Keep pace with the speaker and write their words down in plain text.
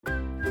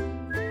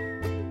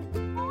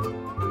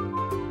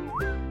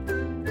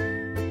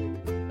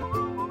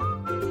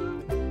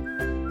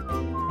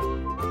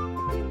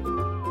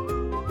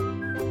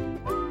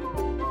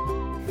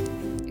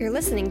You're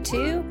listening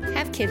to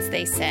Have Kids,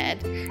 They Said.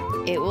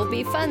 It will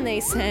be fun, they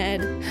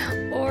said.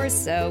 Or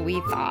so we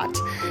thought.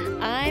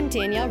 I'm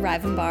Danielle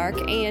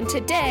Rivenbark, and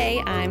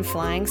today I'm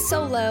flying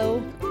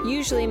solo.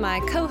 Usually my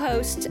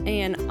co-host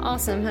and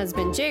awesome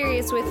husband Jerry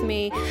is with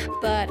me,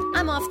 but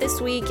I'm off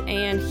this week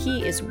and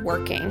he is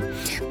working.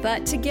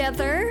 But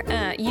together,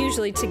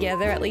 usually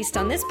together, at least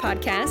on this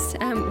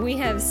podcast, we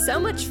have so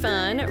much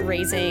fun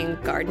raising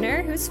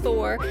Gardner, who's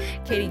 4,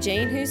 Katie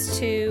Jane, who's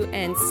 2,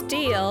 and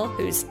Steele,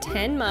 who's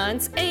 10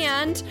 months.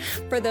 And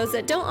for those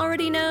that don't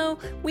already know,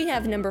 we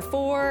have number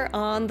 4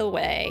 on the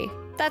way.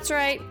 That's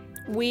right.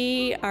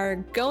 We are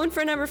going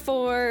for number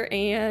 4,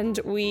 and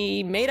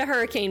we made a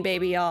hurricane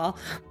baby, y'all.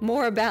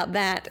 More about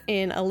that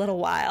in a little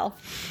while.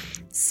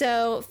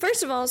 So,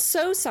 first of all,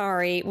 so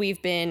sorry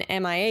we've been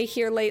MIA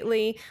here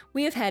lately.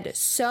 We have had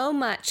so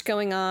much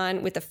going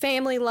on with the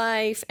family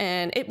life,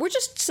 and we're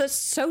just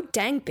so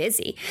dang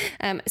busy.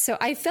 So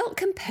I felt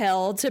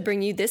compelled to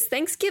bring you this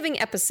Thanksgiving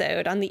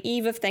episode on the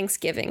eve of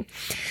Thanksgiving.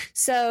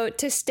 So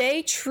to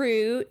stay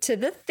true to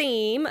the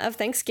theme of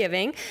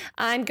Thanksgiving,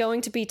 I'm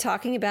going to be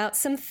talking about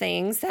some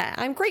things that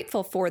I'm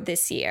grateful for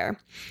this year.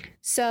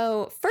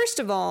 So first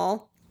of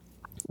all,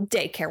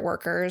 daycare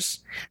workers.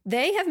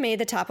 They have made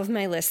the top of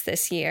my list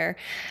this year.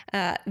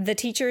 The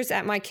teachers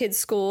at my kids'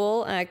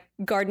 school,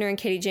 Gardner and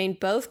Katie Jane,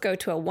 both go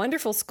to a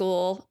wonderful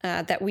school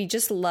that we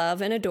just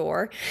love and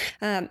adore.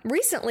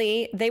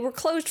 Recently, they were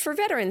closed for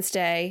Veterans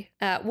Day,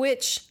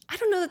 which I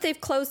don't know that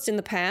they've closed in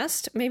the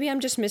past. Maybe I'm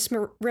just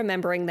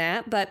misremembering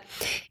that. But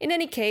in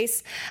any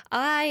case,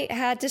 I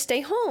had to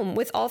stay home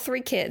with all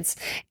 3 kids,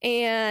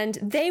 and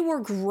they were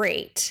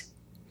great.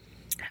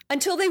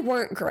 Until they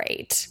weren't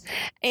great.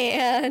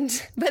 And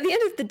by the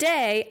end of the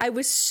day, I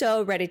was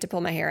so ready to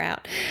pull my hair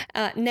out.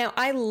 Now,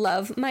 I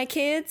love my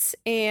kids.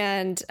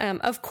 And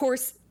of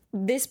course,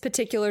 this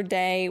particular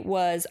day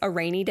was a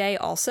rainy day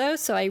also,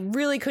 so I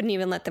really couldn't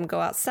even let them go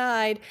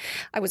outside.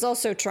 I was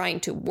also trying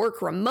to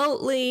work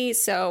remotely,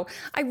 so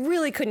I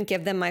really couldn't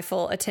give them my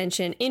full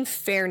attention, in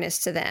fairness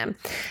to them.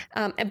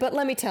 But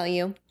let me tell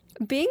you,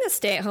 being a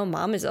stay-at-home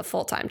mom is a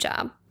full-time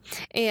job.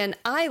 And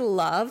I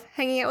love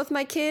hanging out with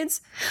my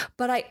kids,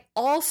 but I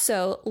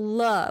also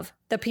love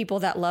the people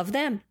that love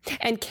them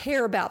and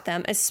care about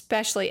them,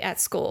 especially at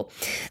school.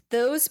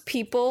 Those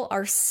people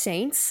are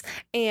saints,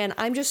 and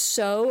I'm just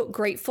so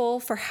grateful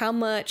for how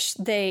much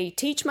they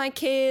teach my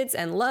kids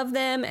and love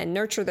them and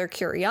nurture their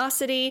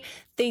curiosity.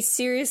 They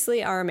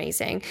seriously are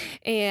amazing.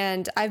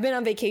 And I've been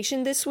on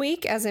vacation this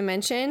week, as I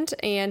mentioned,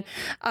 and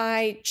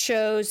I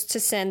chose to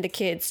send the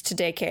kids to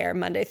daycare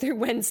Monday through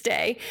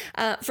Wednesday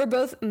for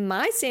both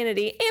my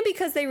sanity and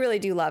because they really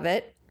do love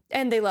it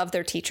and they love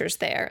their teachers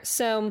there.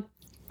 So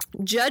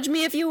judge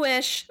me if you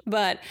wish,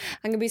 but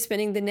I'm going to be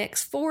spending the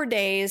next 4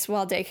 days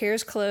while daycare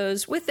is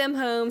closed with them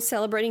home,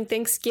 celebrating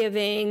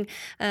Thanksgiving,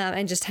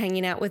 and just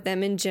hanging out with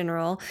them in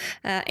general.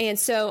 And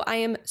so I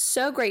am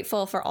so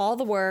grateful for all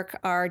the work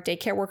our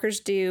daycare workers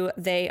do.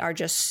 They are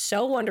just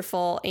so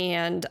wonderful,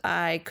 and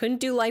I couldn't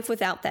do life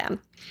without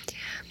them.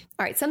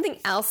 All right, something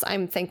else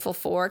I'm thankful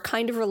for,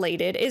 kind of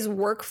related, is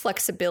work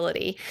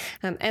flexibility.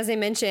 As I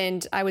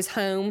mentioned, I was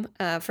home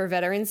for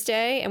Veterans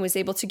Day and was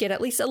able to get at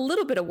least a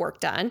little bit of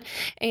work done.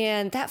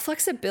 And that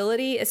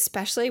flexibility,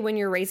 especially when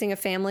you're raising a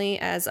family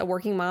as a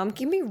working mom,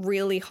 can be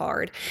really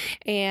hard.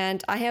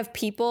 And I have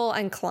people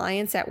and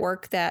clients at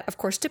work that, of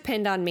course,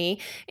 depend on me.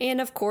 And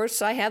of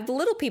course, I have the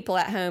little people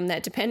at home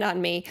that depend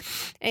on me.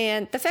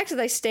 And the fact that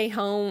I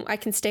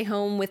can stay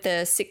home with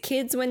the sick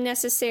kids when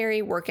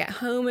necessary, work at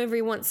home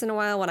every once in a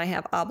while when I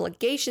have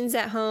obligations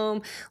at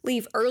home,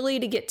 leave early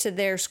to get to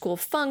their school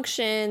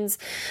functions,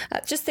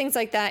 just things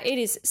like that. It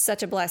is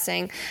such a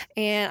blessing.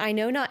 And I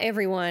know not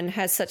everyone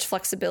has such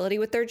flexibility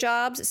with their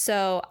jobs,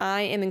 so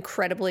I am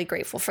incredibly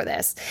grateful for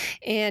this.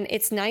 And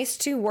it's nice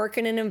to work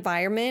in an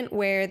environment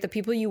where the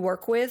people you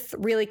work with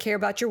really care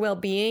about your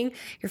well-being,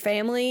 your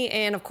family,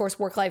 and of course,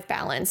 work-life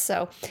balance.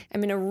 So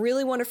I'm in a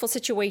really wonderful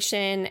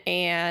situation,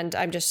 and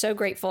I'm just so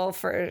grateful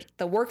for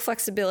the work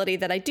flexibility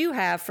that I do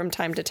have from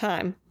time to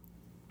time.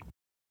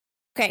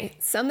 Okay,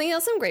 something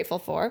else I'm grateful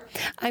for.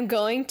 I'm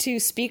going to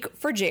speak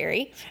for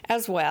Jerry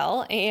as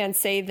well and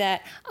say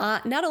that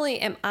not only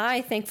am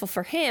I thankful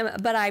for him,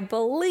 but I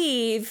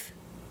believe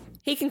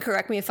he can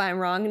correct me if I'm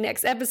wrong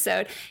next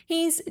episode.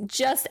 He's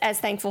just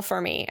as thankful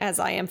for me as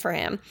I am for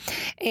him.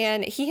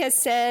 And he has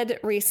said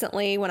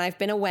recently when I've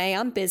been away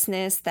on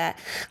business that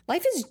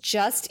life is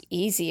just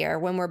easier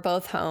when we're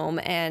both home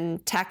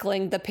and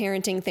tackling the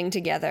parenting thing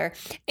together.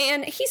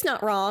 And he's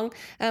not wrong.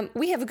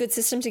 We have a good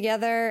system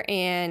together,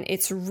 and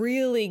it's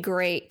really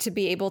great to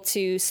be able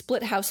to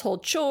split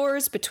household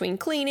chores between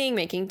cleaning,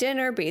 making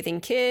dinner, bathing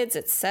kids,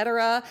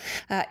 etc.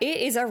 It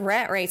is a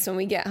rat race when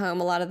we get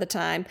home a lot of the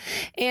time.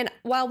 And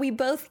while we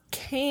both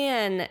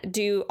can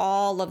do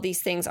all of these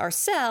things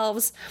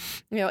ourselves,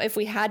 if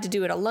we had to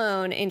do it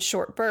alone in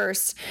short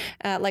bursts,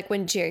 like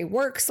when Jerry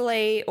works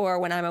late or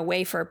when I'm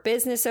away for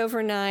business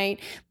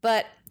overnight.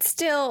 But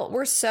still,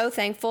 we're so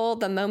thankful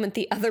the moment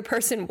the other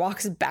person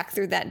walks back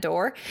through that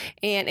door.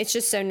 And it's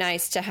just so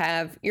nice to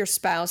have your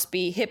spouse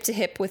be hip to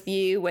hip with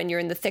you when you're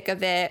in the thick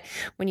of it,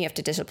 when you have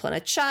to discipline a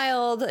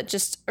child, or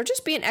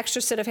just be an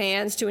extra set of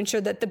hands to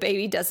ensure that the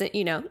baby doesn't,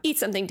 eat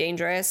something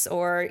dangerous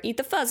or eat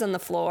the fuzz on the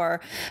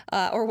floor,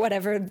 or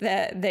whatever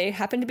that they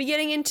happen to be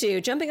getting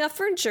into. Jumping off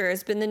furniture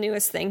has been the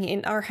newest thing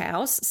in our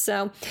house.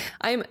 So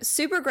I'm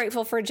super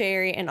grateful for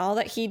Jerry and all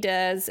that he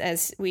does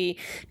as we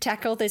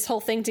tackle this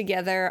whole thing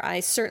together. I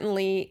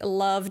certainly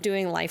love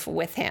doing life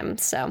with him.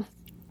 So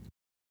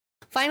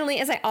finally,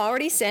 as I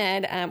already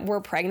said,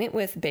 we're pregnant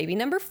with baby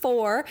number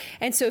 4.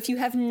 And so if you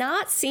have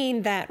not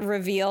seen that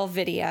reveal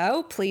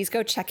video, please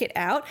go check it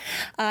out.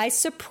 I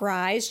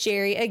surprised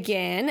Jerry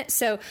again.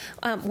 So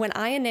when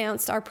I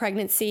announced our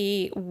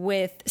pregnancy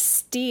with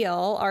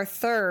Steele, our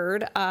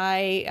third,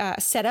 I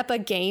set up a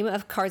game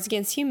of Cards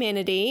Against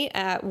Humanity,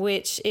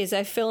 which is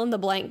a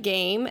fill-in-the-blank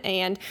game.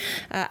 And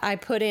I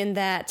put in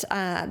that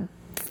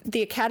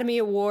the Academy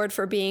Award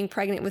for being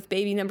pregnant with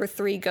baby number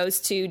 3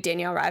 goes to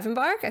Danielle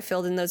Rivenbark. I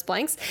filled in those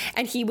blanks,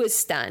 and he was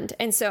stunned.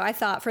 And so I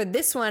thought, for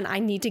this one, I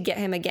need to get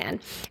him again.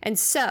 And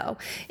so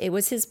it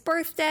was his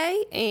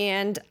birthday,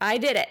 and I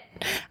did it.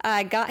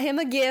 I got him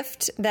a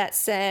gift that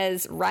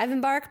says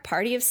Rivenbark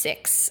Party of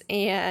 6,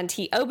 and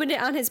he opened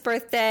it on his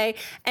birthday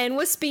and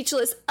was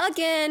speechless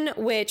again,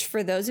 which,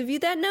 for those of you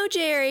that know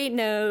Jerry,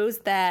 knows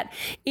that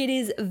it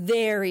is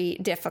very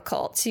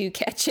difficult to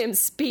catch him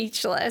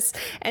speechless.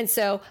 And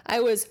so I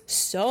was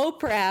so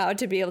proud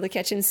to be able to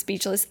catch him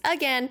speechless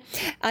again.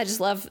 I just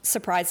love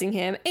surprising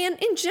him.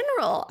 And in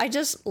general, I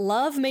just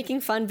love making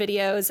fun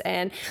videos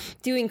and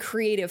doing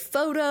creative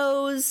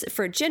photos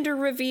for gender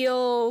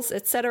reveals,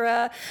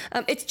 etc.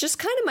 It's just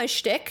kind of my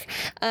shtick.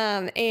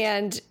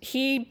 And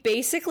he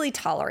basically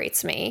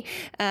tolerates me.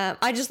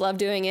 I just love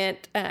doing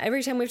it.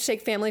 Every time we have to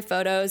take family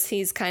photos,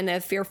 he's kind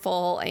of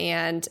fearful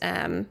and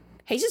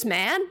he's just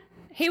mad.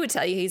 He would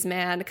tell you he's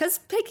mad because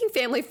taking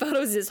family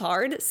photos is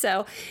hard.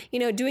 So,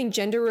 doing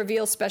gender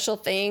reveal special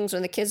things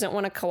when the kids don't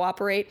want to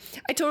cooperate,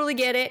 I totally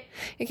get it.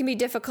 It can be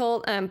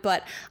difficult,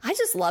 but I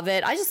just love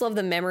it. I just love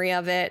the memory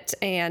of it.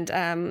 And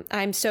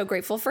I'm so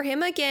grateful for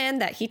him again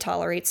that he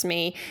tolerates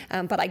me,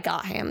 but I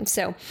got him.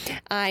 So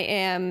I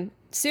am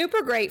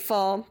super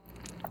grateful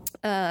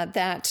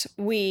that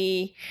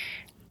we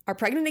are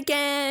pregnant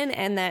again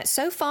and that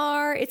so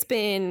far it's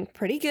been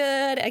pretty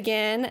good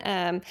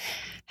again.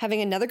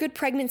 Having another good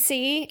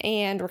pregnancy,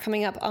 and we're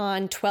coming up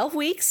on 12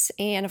 weeks.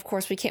 And of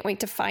course, we can't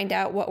wait to find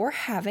out what we're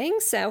having.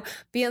 So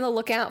be on the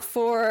lookout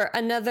for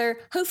another,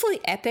 hopefully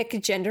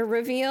epic gender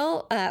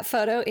reveal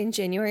photo in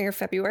January or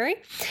February.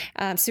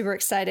 I'm super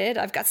excited.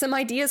 I've got some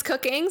ideas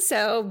cooking,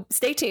 so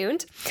stay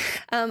tuned.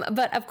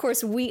 But of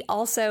course, we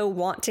also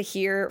want to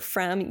hear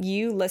from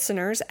you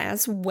listeners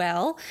as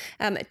well.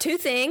 2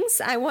 things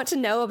I want to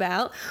know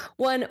about.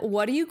 One,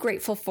 what are you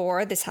grateful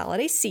for this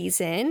holiday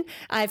season?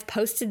 I've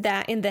posted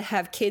that in the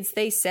Have Kids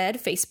They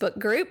Said Facebook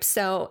group.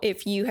 So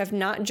if you have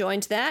not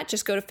joined that,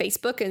 just go to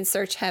Facebook and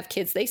search Have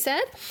Kids They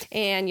Said,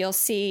 and you'll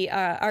see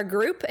our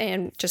group,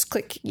 and just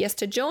click yes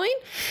to join.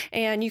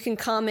 And you can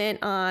comment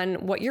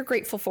on what you're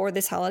grateful for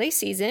this holiday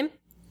season.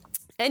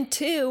 And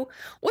 2,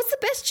 what's the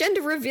best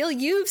gender reveal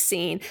you've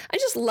seen? I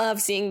just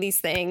love seeing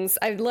these things.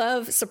 I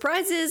love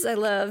surprises. I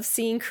love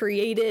seeing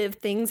creative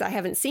things I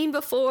haven't seen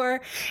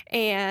before.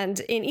 And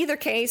in either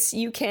case,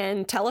 you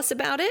can tell us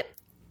about it.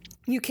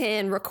 You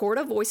can record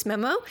a voice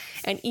memo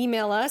and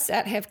email us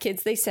at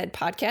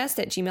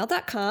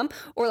havekidstheysaidpodcast@gmail.com.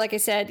 Or like I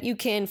said, you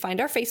can find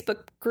our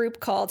Facebook group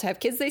called Have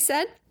Kids They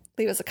Said.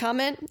 Leave us a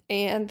comment,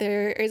 and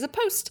there is a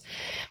post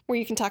where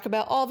you can talk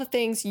about all the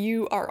things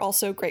you are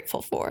also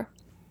grateful for.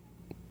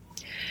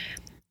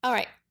 All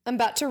right. I'm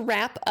about to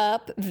wrap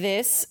up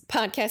this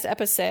podcast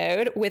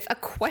episode with a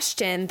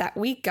question that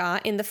we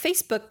got in the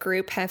Facebook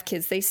group, Have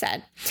Kids They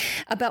Said,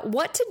 about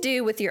what to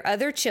do with your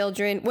other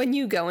children when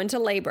you go into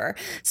labor.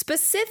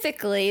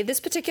 Specifically,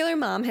 this particular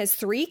mom has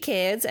 3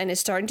 kids and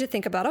is starting to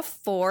think about a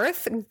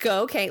 4th.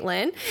 Go,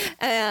 Caitlin.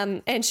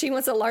 And she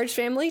wants a large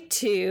family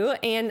too.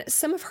 And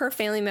some of her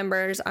family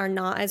members are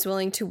not as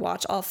willing to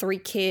watch all 3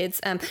 kids.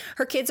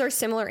 Her kids are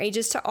similar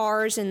ages to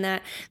ours in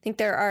that I think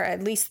there are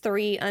at least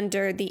 3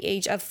 under the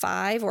age of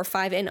 5 or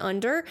 5 and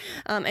under.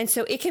 And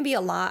so it can be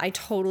a lot. I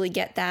totally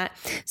get that.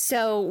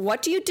 So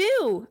what do you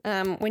do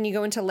when you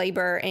go into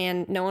labor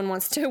and no one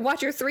wants to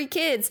watch your 3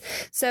 kids?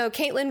 So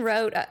Caitlin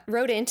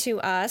wrote into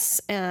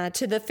us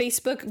to the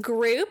Facebook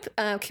group,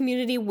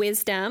 Community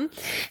Wisdom,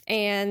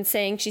 and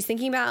saying she's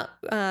thinking about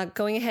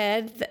going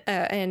ahead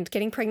and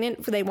getting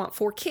pregnant. They want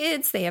 4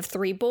 kids. They have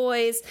 3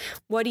 boys.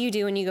 What do you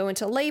do when you go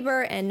into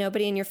labor and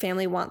nobody in your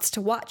family wants to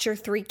watch your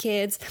 3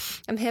 kids?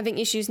 I'm having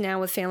issues now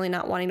with family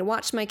not wanting to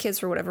watch my kids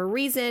for whatever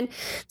reason. season.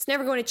 It's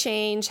never going to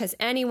change. Has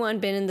anyone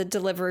been in the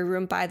delivery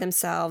room by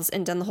themselves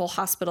and done the whole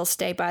hospital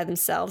stay by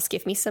themselves?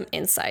 Give me some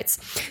insights.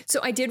 So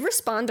I did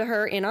respond to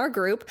her in our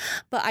group,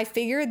 but I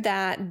figured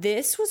that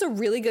this was a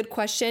really good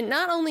question,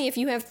 not only if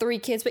you have 3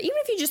 kids, but even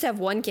if you just have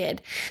 1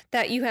 kid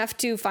that you have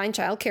to find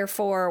childcare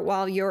for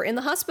while you're in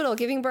the hospital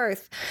giving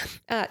birth.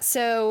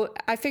 So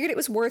I figured it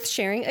was worth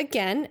sharing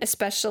again,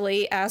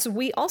 especially as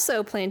we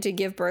also plan to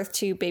give birth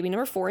to baby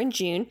number 4 in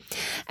June.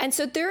 And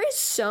so there is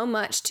so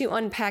much to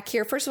unpack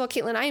here. First of all,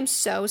 Caitlin, I am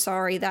so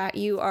sorry that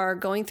you are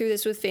going through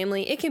this with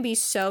family. It can be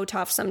so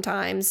tough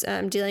sometimes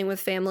dealing with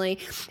family.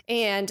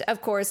 And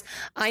of course,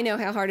 I know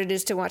how hard it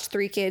is to watch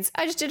 3 kids.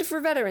 I just did it for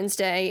Veterans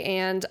Day,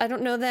 and I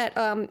don't know that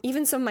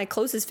even some of my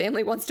closest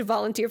family wants to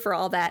volunteer for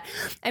all that.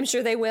 I'm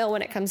sure they will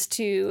when it comes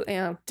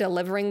to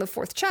delivering the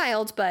 4th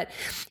child, but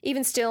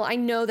even still, I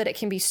know that it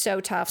can be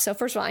so tough. So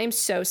first of all, I am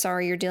so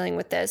sorry you're dealing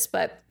with this,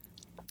 but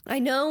I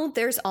know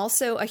there's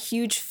also a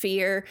huge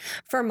fear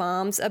for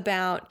moms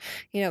about,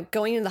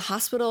 going to the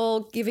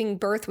hospital, giving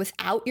birth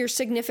without your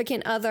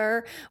significant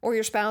other or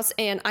your spouse.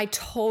 And I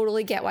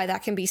totally get why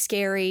that can be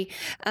scary.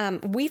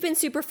 We've been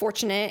super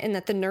fortunate in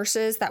that the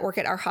nurses that work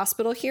at our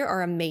hospital here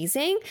are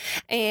amazing.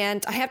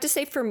 And I have to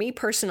say, for me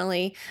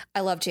personally, I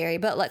love Jerry,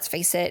 but let's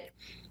face it,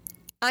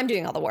 I'm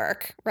doing all the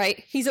work,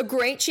 right? He's a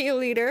great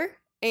cheerleader.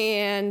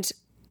 And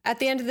at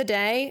the end of the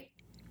day,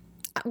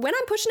 when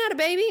I'm pushing out a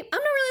baby, I'm not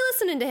really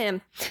listening to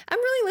him. I'm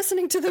really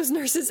listening to those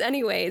nurses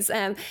anyways.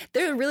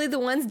 They're really the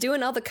ones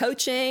doing all the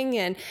coaching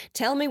and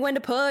telling me when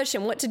to push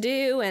and what to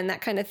do and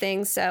that kind of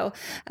thing. So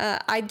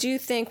I do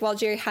think while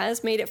Jerry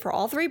has made it for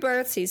all 3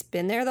 births, he's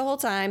been there the whole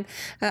time.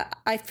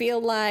 I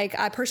feel like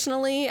I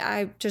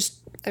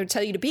would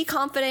tell you to be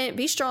confident,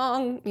 be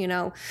strong,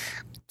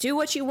 do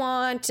what you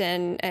want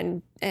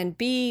and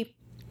be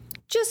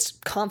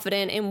just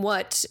confident in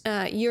what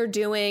you're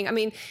doing. I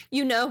mean,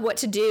 you know what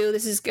to do.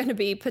 This is going to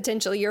be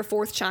potentially your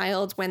 4th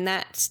child when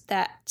that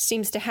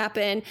seems to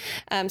happen.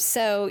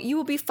 So you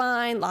will be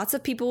fine. Lots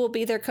of people will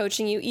be there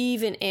coaching you,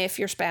 even if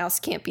your spouse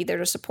can't be there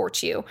to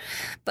support you.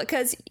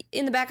 Because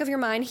in the back of your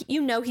mind,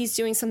 he's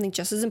doing something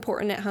just as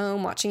important at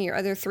home, watching your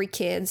other 3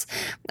 kids.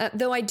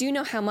 Though I do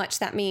know how much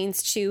that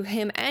means to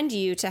him and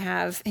you to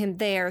have him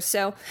there.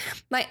 So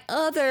my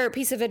other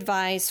piece of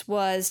advice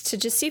was to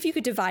just see if you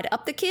could divide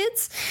up the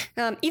kids.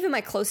 Even my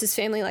closest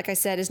family, like I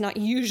said, is not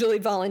usually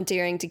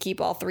volunteering to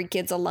keep all 3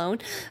 kids alone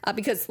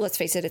because, let's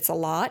face it, it's a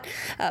lot.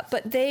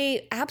 But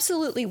they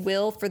absolutely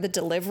will for the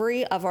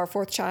delivery of our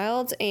 4th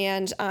child.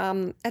 And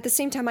at the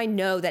same time, I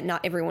know that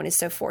not everyone is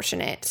so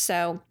fortunate.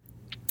 So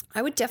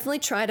I would definitely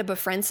try to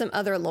befriend some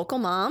other local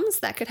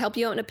moms that could help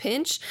you out in a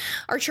pinch.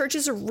 Our church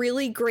is a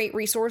really great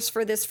resource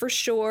for this for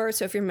sure.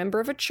 So if you're a member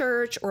of a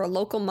church or a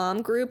local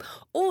mom group,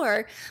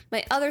 or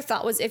my other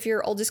thought was if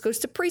your oldest goes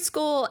to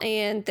preschool,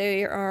 and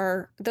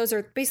those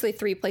are basically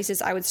 3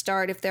 places I would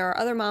start. If there are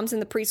other moms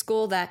in the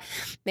preschool that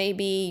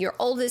maybe your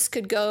oldest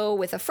could go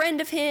with a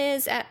friend of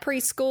his at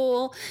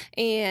preschool,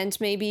 and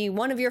maybe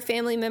one of your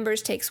family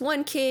members takes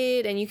 1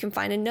 kid and you can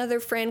find another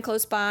friend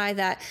close by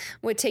that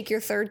would take your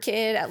 3rd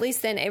kid, at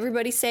least then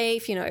everybody's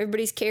safe,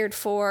 everybody's cared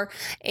for.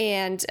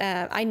 And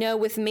I know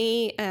with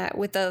me,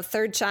 with the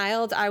 3rd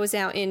child, I was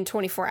out in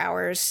 24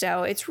 hours.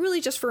 So it's really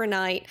just for a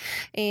night.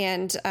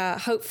 And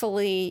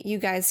hopefully you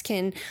guys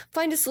can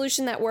find a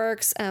solution that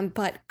works.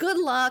 But good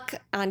luck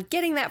on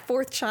getting that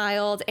 4th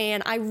child.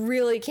 And I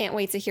really can't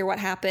wait to hear what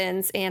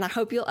happens. And I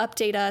hope you'll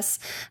update us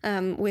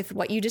with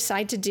what you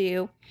decide to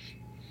do.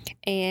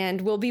 And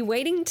we'll be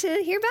waiting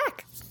to hear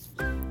back.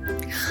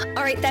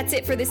 All right, that's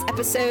it for this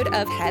episode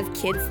of Have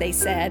Kids They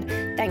Said.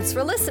 Thanks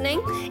for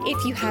listening.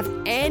 If you have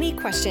any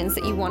questions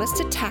that you want us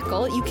to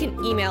tackle, you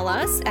can email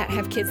us at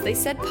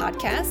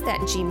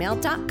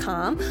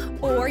havekidstheysaidpodcast@gmail.com,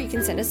 or you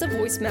can send us a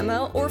voice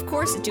memo, or of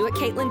course, do what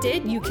Caitlin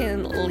did. You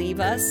can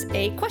leave us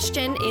a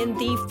question in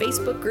the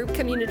Facebook group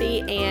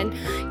community, and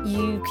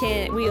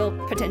we'll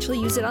potentially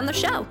use it on the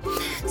show.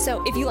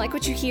 So if you like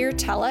what you hear,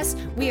 tell us.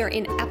 We are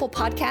in Apple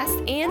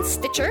Podcasts and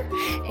Stitcher,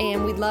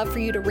 and we'd love for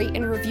you to rate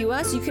and review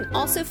us. You can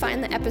also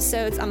find the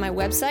episodes on my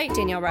website,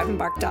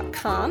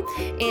 DanielleRivenbark.com.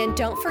 And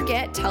don't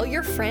forget, tell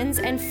your friends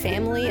and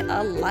family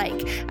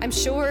alike. I'm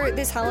sure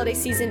this holiday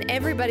season,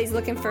 everybody's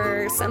looking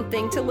for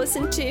something to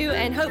listen to,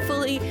 and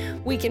hopefully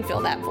we can fill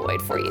that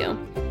void for you.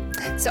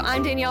 So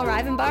I'm Danielle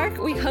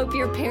Rivenbark. We hope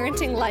your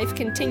parenting life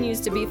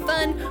continues to be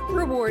fun,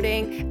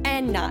 rewarding,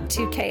 and not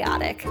too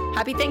chaotic.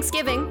 Happy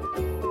Thanksgiving.